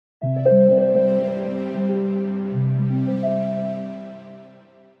This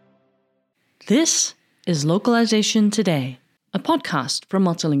is Localization Today, a podcast from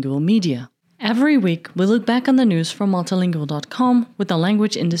Multilingual Media. Every week, we look back on the news from multilingual.com with a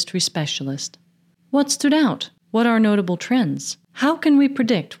language industry specialist. What stood out? What are notable trends? How can we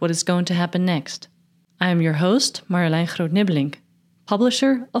predict what is going to happen next? I am your host, Marjolein Groot-Nibbelink,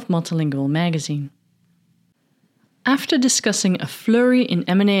 publisher of Multilingual magazine. After discussing a flurry in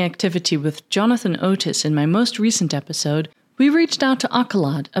M&A activity with Jonathan Otis in my most recent episode, we reached out to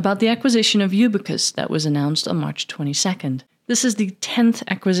Acolad about the acquisition of Ubiqus that was announced on March 22nd. This is the 10th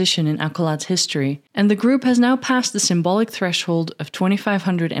acquisition in Acolad's history, and the group has now passed the symbolic threshold of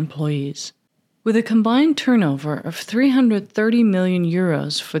 2,500 employees. With a combined turnover of 330 million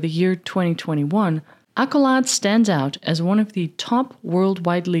euros for the year 2021, Acolad stands out as one of the top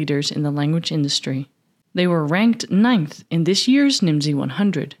worldwide leaders in the language industry. They were ranked 9th in this year's NIMSY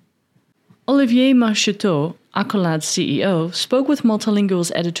 100. Olivier Marcheteau, Acolad's CEO, spoke with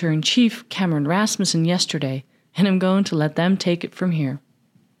Multilingual's editor-in-chief Cameron Rasmussen yesterday, and I'm going to let them take it from here.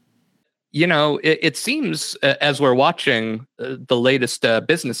 You know, it seems as we're watching the latest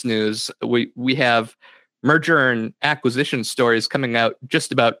business news, we have merger and acquisition stories coming out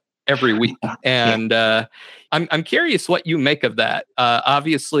just about every week. And I'm curious what you make of that.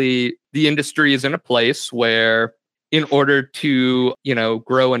 Obviously, the industry is in a place where in order to,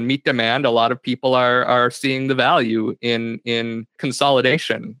 grow and meet demand, a lot of people are seeing the value in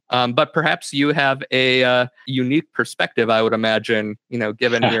consolidation. But perhaps you have a unique perspective, I would imagine,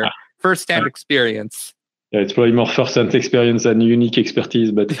 given your first-hand experience. Yeah, it's probably more first-hand experience than unique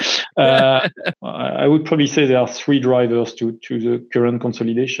expertise. But I would probably say there are three drivers to the current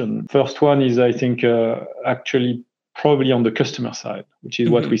consolidation. First one is, I think, actually probably on the customer side, which is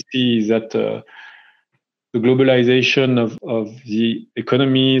what we see is that the globalization of the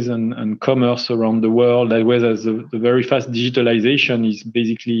economies and commerce around the world, as well as the very fast digitalization, is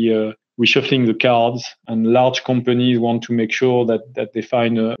basically reshuffling the cards, and large companies want to make sure that they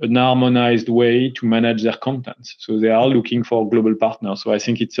find an harmonized way to manage their content. So they are looking for global partners. So I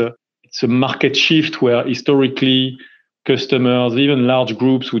think it's a market shift where historically customers, even large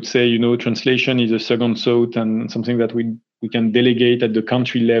groups, would say, translation is a second thought and something that we can delegate at the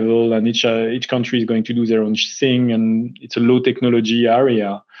country level, and each country is going to do their own thing, and it's a low technology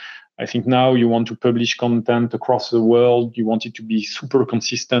area. I think now you want to publish content across the world. You want it to be super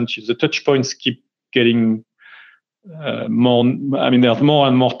consistent. The touch points keep getting more. I mean, there's more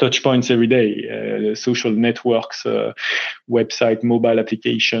and more touch points every day. Social networks, website, mobile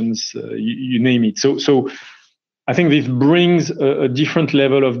applications, you name it. So I think this brings a different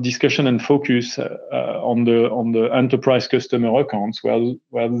level of discussion and focus on the enterprise customer accounts,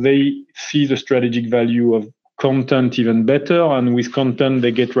 where they see the strategic value of content even better, and with content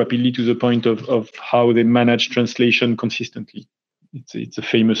they get rapidly to the point of how they manage translation consistently. It's a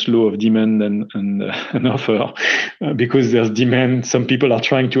famous law of demand and offer. Because there's demand, some people are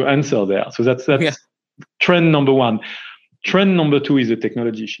trying to answer there. So that's trend number one. Trend number two is the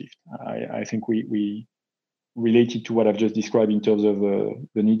technology shift. I think we related to what I've just described in terms of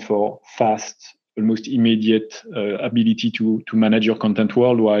the need for fast, almost immediate ability to manage your content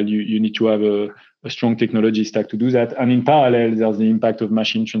worldwide. You need to have a strong technology stack to do that. And in parallel, there's the impact of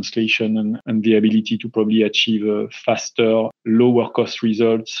machine translation and the ability to probably achieve faster, lower cost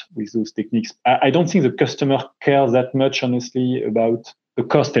results with those techniques. I don't think the customer cares that much, honestly, about the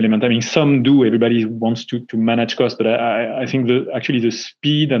cost element. I mean, some do. Everybody wants to manage cost, but I think the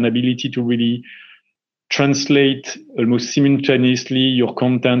speed and ability to really translate almost simultaneously your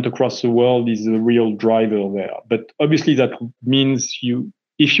content across the world is a real driver there. But obviously that means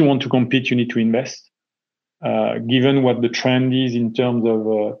if you want to compete, you need to invest. Given what the trend is in terms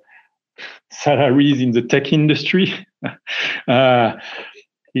of salaries in the tech industry,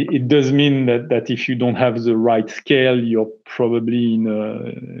 it does mean that if you don't have the right scale, you're probably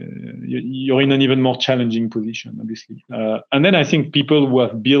you're in an even more challenging position, obviously. And then I think people who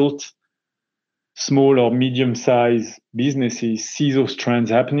have built small or medium-sized businesses see those trends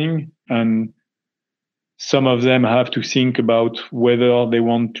happening, and some of them have to think about whether they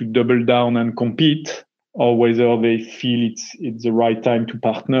want to double down and compete or whether they feel it's the right time to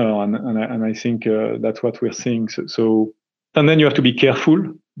partner. And I think that's what we're seeing. So and then you have to be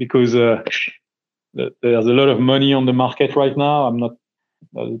careful because there's a lot of money on the market right now. I'm not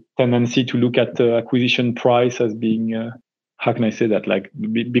a tendency to look at acquisition price as being how can I say that? Like,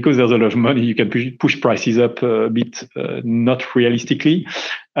 because there's a lot of money, you can push prices up a bit, not realistically.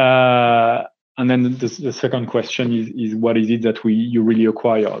 And then the second question is what is it that you really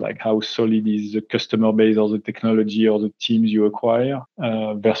acquire? Like how solid is the customer base or the technology or the teams you acquire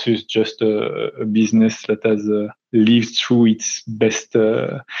versus just a business that has lived through its best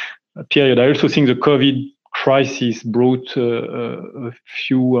period. I also think the COVID crisis brought a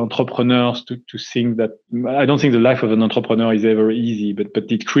few entrepreneurs to think that I don't think the life of an entrepreneur is ever easy, but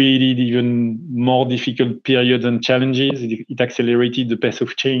it created even more difficult periods and challenges. It accelerated the pace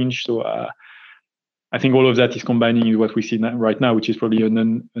of change. So I think all of that is combining in what we see right now, which is probably a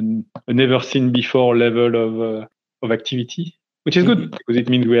never seen before level of activity, which is good because it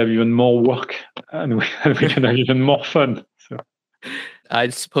means we have even more work and we can have even more fun. So I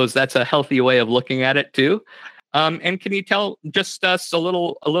suppose that's a healthy way of looking at it too. And can you tell just us a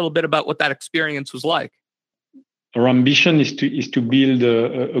little bit about what that experience was like? Our ambition is to build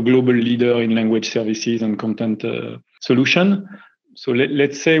a global leader in language services and content solution. So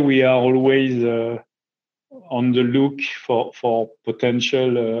let's say we are always on the look for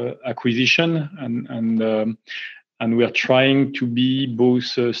potential acquisition, and we are trying to be both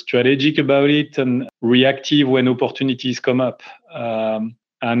strategic about it and reactive when opportunities come up.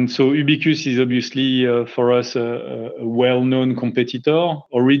 And so Ubiqus is obviously for us a well-known competitor.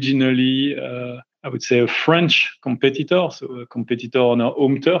 Originally, I would say a French competitor, so a competitor on our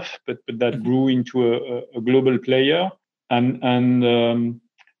home turf, but that grew into a global player. And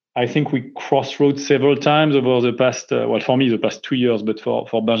I think we crossroads several times over the past, for me, the past 2 years, but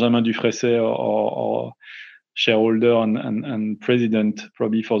for Benjamin Dufresset, or shareholder and president,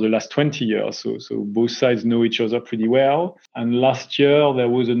 probably for the last 20 years. So both sides know each other pretty well. And last year, there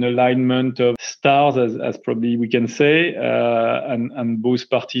was an alignment of stars, as probably we can say, and both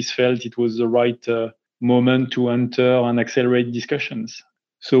parties felt it was the right moment to enter and accelerate discussions.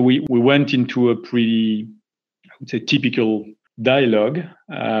 So we went into a pretty, I would say, typical dialogue,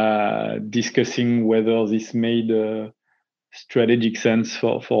 discussing whether this made strategic sense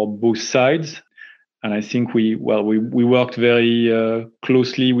for both sides. And I think we worked very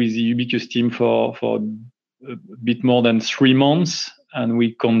closely with the Ubiqus team for a bit more than 3 months, and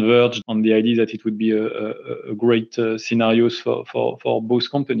we converged on the idea that it would be a great scenarios for both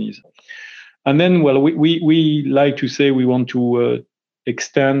companies. And then, we like to say we want to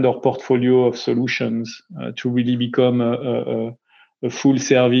extend our portfolio of solutions to really become a full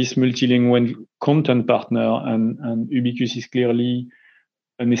service multilingual content partner, and Ubiqus is clearly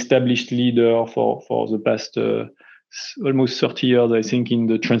an established leader for the past almost 30 years, I think, in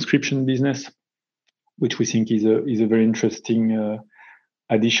the transcription business, which we think is a very interesting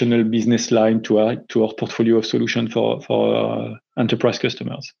additional business line to our portfolio of solutions for enterprise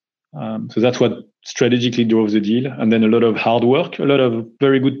customers. So that's what strategically drove the deal, and then a lot of hard work, a lot of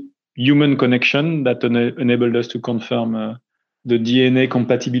very good human connection that enabled us to confirm the DNA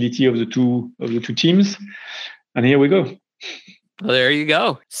compatibility of the two teams. And here we go. Well, there you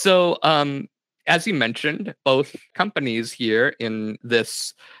go. So, as you mentioned, both companies here in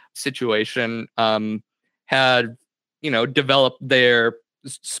this situation had, developed their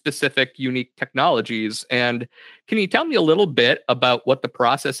specific unique technologies. And can you tell me a little bit about what the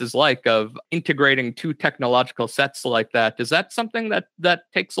process is like of integrating two technological sets like that? Is that something that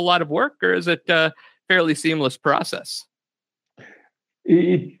takes a lot of work, or is it a fairly seamless process?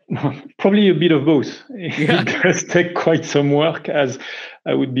 It probably a bit of both. Yeah. It does take quite some work, as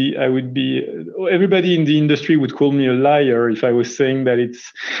I would be everybody in the industry would call me a liar if I was saying that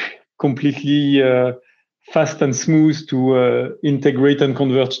it's completely fast and smooth to integrate and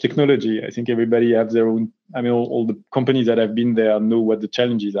converge technology. I think everybody has their own, all the companies that have been there know what the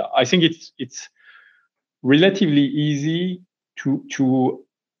challenges are. I think it's relatively easy to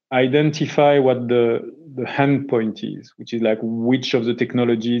identify what the hand point is, which is like which of the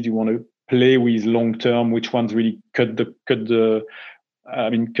technologies you want to play with long term, which ones really cut the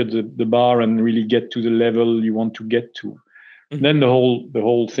bar and really get to the level you want to get to. Mm-hmm. Then the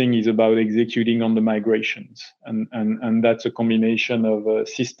whole thing is about executing on the migrations, and that's a combination of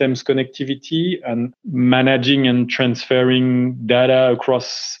systems connectivity and managing and transferring data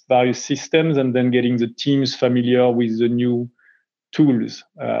across various systems, and then getting the teams familiar with the new tools.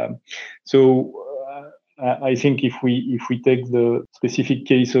 I think if we take the specific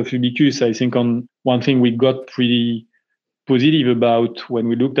case of Ubiqus, I think on one thing we got pretty positive about when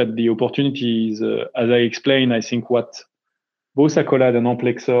we looked at the opportunities, as I explained, I think what both Acolad and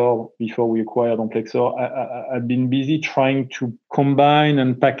Amplexor, before we acquired Amplexor, had been busy trying to combine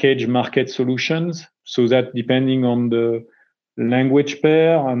and package market solutions so that depending on the language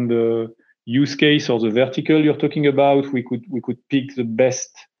pair and the use case or the vertical you're talking about, we could pick the best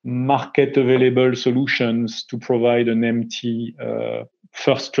market available solutions to provide an MT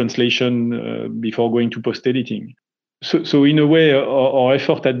first translation before going to post-editing. So in a way, our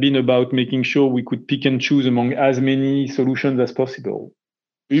effort had been about making sure we could pick and choose among as many solutions as possible.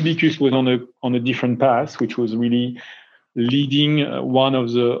 Ubiqus was on a different path, which was really leading one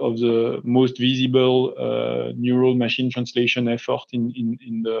of the most visible neural machine translation effort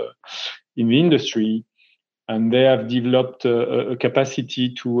in the industry, and they have developed a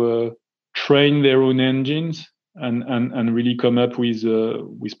capacity to train their own engines and really come up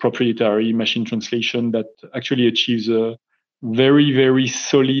with proprietary machine translation that actually achieves a very, very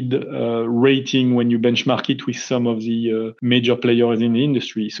solid rating when you benchmark it with some of the major players in the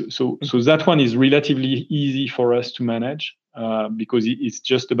industry. So that one is relatively easy for us to manage because it's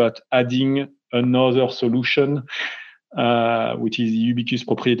just about adding another solution, which is the Ubiqus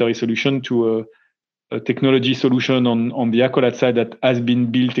proprietary solution, to a technology solution on the Acolad side that has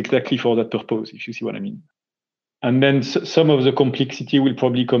been built exactly for that purpose, if you see what I mean. And then some of the complexity will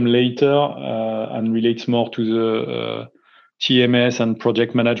probably come later and relates more to the TMS and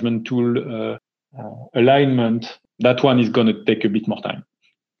project management tool alignment. That one is going to take a bit more time.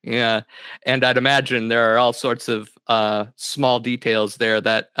 Yeah, and I'd imagine there are all sorts of small details there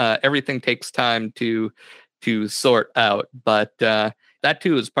that everything takes time to sort out, but that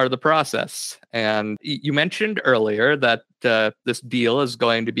too is part of the process. And you mentioned earlier that this deal is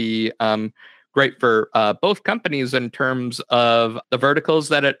going to be great for both companies in terms of the verticals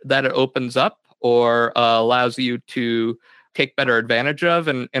that it opens up or allows you to take better advantage of,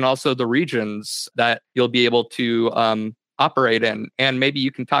 and also the regions that you'll be able to operate in. And maybe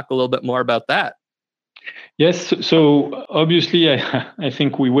you can talk a little bit more about that. Yes, so obviously I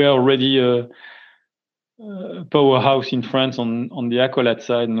think we were already a powerhouse in France on the Acolad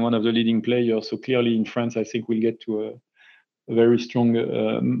side and one of the leading players. So clearly in France, I think we'll get to a very strong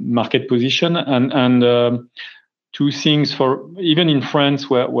market position. And two things for even in France,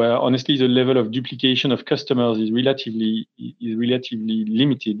 where honestly the level of duplication of customers is relatively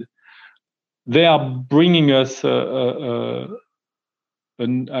limited. They are bringing us I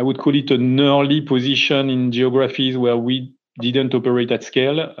would call it an early position in geographies where we didn't operate at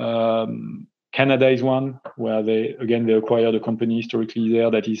scale. Canada is one where they acquired a company historically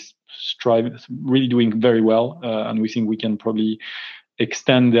there that is really doing very well, and we think we can probably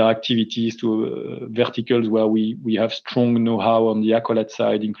extend their activities to verticals where we have strong know-how on the Acolad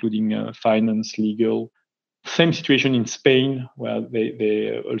side, including finance, legal. Same situation in Spain, where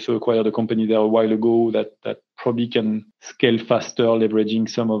they also acquired a company there a while ago that probably can scale faster, leveraging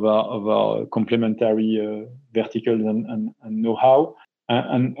some of our complementary verticals and know-how.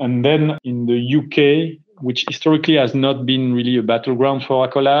 And then in the UK, which historically has not been really a battleground for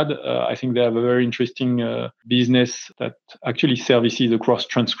Acolad, I think they have a very interesting business that actually services across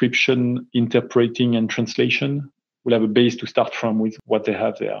transcription, interpreting, and translation. We'll have a base to start from with what they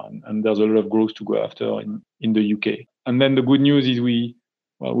have there, and there's a lot of growth to go after in the UK. And then the good news is we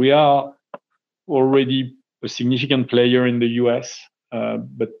are already a significant player in the US,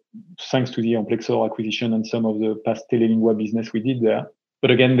 but thanks to the Amplexor acquisition and some of the past Telelingua business we did there. But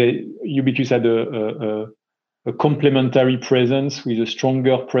again, Ubiqus had a complementary presence with a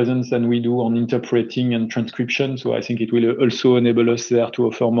stronger presence than we do on interpreting and transcription. So I think it will also enable us there to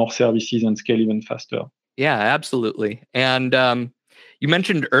offer more services and scale even faster. Yeah, absolutely. And you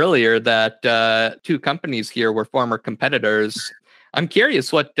mentioned earlier that two companies here were former competitors. I'm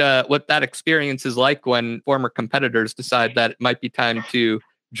curious what that experience is like when former competitors decide that it might be time to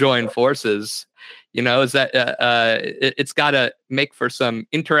join forces. You know, is that it's got to make for some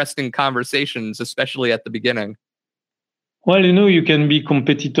interesting conversations, especially at the beginning. Well, you can be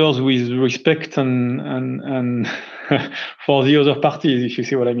competitors with respect and for the other parties, if you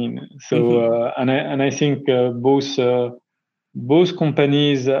see what I mean. So, and I think both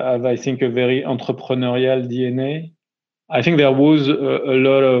companies have, I think, a very entrepreneurial DNA. I think there was a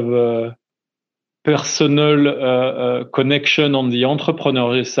lot of personal connection on the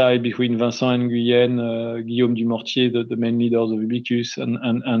entrepreneurial side between Vincent and Guillaume Dumortier, the main leaders of Ubiqus,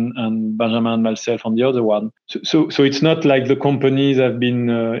 and Benjamin and myself on the other one. So it's not like the companies have been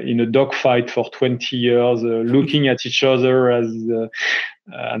in a dogfight for 20 years, looking at each other as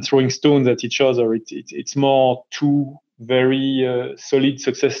and throwing stones at each other. It's more two very solid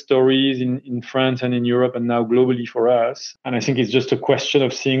success stories in France and in Europe and now globally for us. And I think it's just a question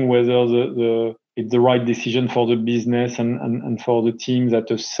of seeing whether it's the right decision for the business and for the teams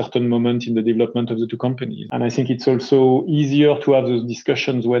at a certain moment in the development of the two companies. And I think it's also easier to have those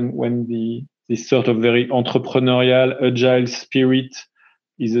discussions when this sort of very entrepreneurial, agile spirit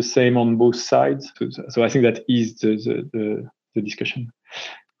is the same on both sides. So I think that is the discussion.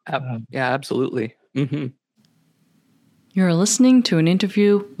 Yeah, absolutely. Mm-hmm. You're listening to an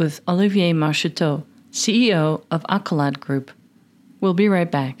interview with Olivier Marcheteau, CEO of Acolad Group. We'll be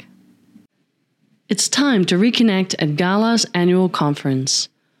right back. It's time to reconnect at Gala's annual conference.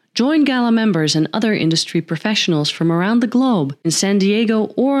 Join Gala members and other industry professionals from around the globe in San Diego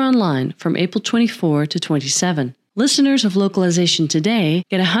or online from April 24 to 27. Listeners of Localization Today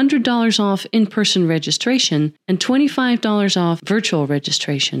get $100 off in-person registration and $25 off virtual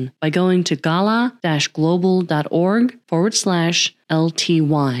registration by going to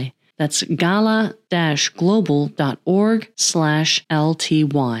gala-global.org/LTY. That's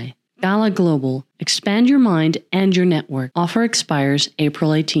gala-global.org/LTY. Gala Global. Expand your mind and your network. Offer expires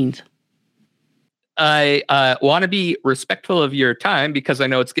April 18th. I want to be respectful of your time because I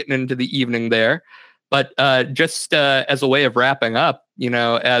know it's getting into the evening there. But just as a way of wrapping up,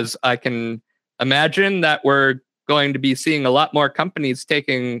 as I can imagine that we're going to be seeing a lot more companies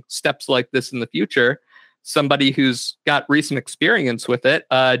taking steps like this in the future, somebody who's got recent experience with it,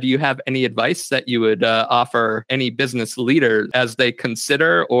 do you have any advice that you would offer any business leader as they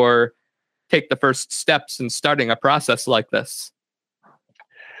consider or take the first steps in starting a process like this?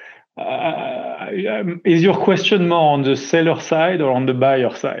 Is your question more on the seller side or on the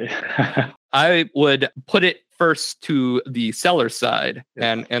buyer side? I would put it first to the seller side,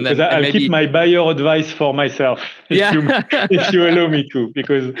 and then I'll maybe keep my buyer advice for myself, if you allow me to.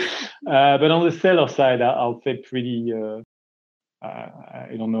 Because, but on the seller side, I'll say pretty.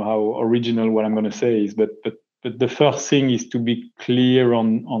 I don't know how original what I'm going to say is, but the first thing is to be clear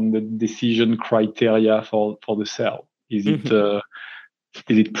on the decision criteria for the sale. Is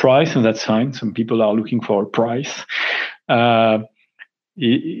it price? And that's fine. Some people are looking for a price. Do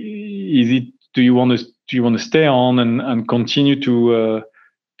you want to stay on and continue to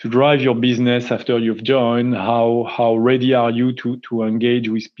drive your business after you've joined? How ready are you to engage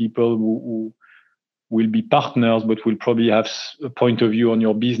with people who will be partners but will probably have a point of view on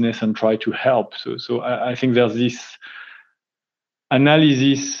your business and try to help? So I think there's this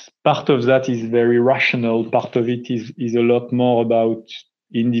analysis. Part of that is very rational. Part of it is a lot more about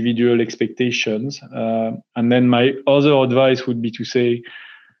individual expectations. And then my other advice would be to say,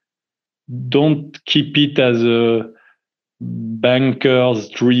 don't keep it as a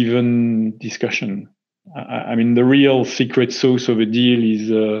bankers-driven discussion. I mean, the real secret sauce of a deal is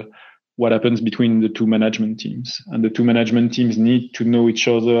what happens between the two management teams. And the two management teams need to know each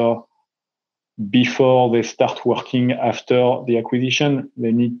other before they start working after the acquisition.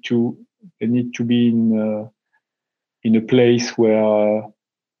 They need to be in a place where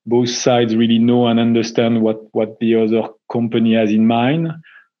both sides really know and understand what the other company has in mind,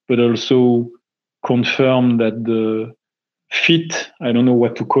 but also confirm that the fit, I don't know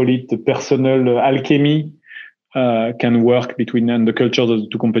what to call it, the personal alchemy can work between, and the cultures of the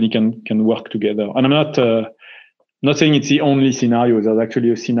two companies can work together. And I'm not saying it's the only scenario. There's actually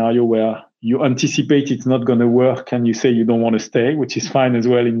a scenario where you anticipate it's not going to work and you say you don't want to stay, which is fine as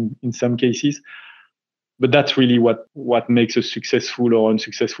well in some cases. But that's really what makes a successful or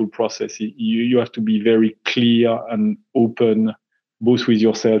unsuccessful process. You have to be very clear and open, both with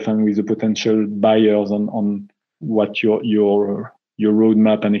yourself and with the potential buyers on what your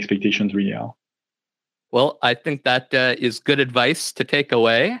roadmap and expectations really are. Well, I think that is good advice to take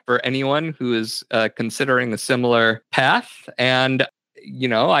away for anyone who is considering a similar path. And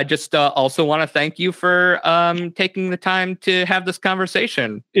I just also want to thank you for taking the time to have this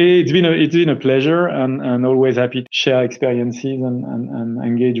conversation. It's been a pleasure, and always happy to share experiences and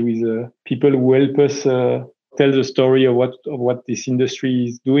engage with people who help us tell the story of what this industry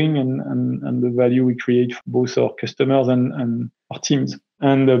is doing and the value we create for both our customers and our teams.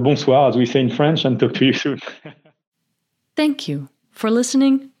 And bonsoir, as we say in French, and talk to you soon. Thank you for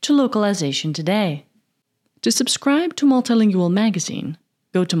listening to Localization Today. To subscribe to Multilingual magazine,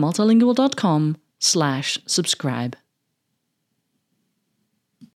 go to multilingual.com/subscribe.